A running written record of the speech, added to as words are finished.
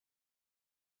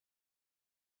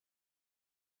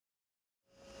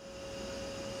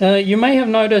You may have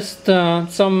noticed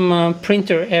some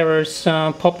printer errors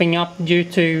popping up due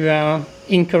to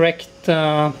incorrect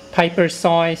paper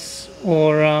size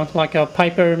or like a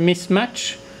paper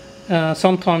mismatch.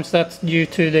 Sometimes that's due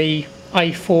to the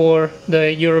A4,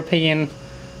 the European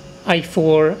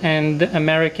A4 and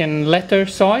American letter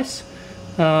size.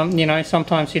 You know,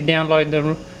 sometimes you download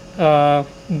the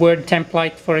Word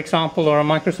template, for example, or a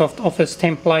Microsoft Office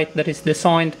template that is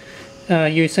designed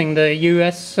using the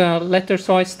US letter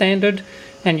size standard,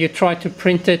 and you try to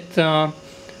print it to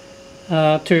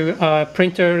a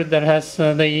printer that has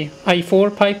the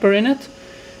A4 paper in it.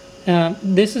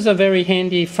 This is a very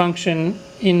handy function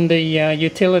in the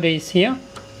utilities here.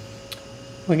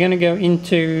 We're going to go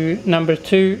into number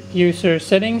 2, user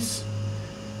settings,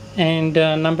 and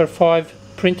number 5,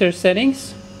 printer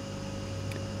settings,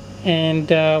 and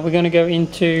we're going to go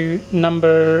into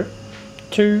number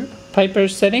 2, paper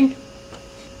setting,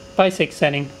 basic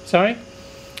setting, sorry.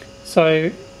 So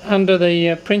under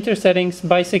the printer settings,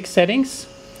 basic settings,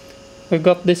 we've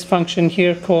got this function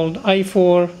here called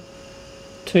A4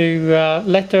 to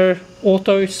letter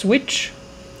auto switch,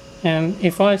 and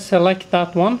if I select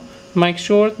that one, make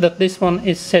sure that this one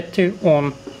is set to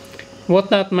on. What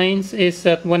that means is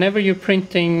that whenever you're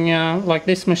printing, like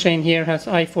this machine here has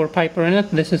A4 paper in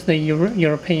it, this is the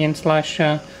European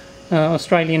 /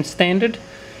 Australian standard.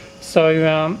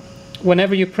 So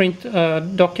whenever you print a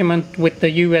document with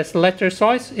the US letter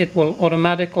size, it will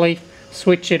automatically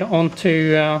switch it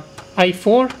onto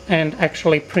A4 and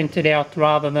actually print it out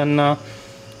rather than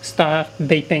start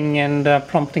beeping and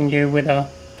prompting you with a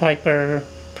paper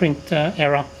print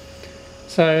error.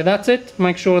 So that's it.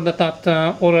 Make sure that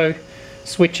auto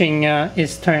switching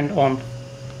is turned on.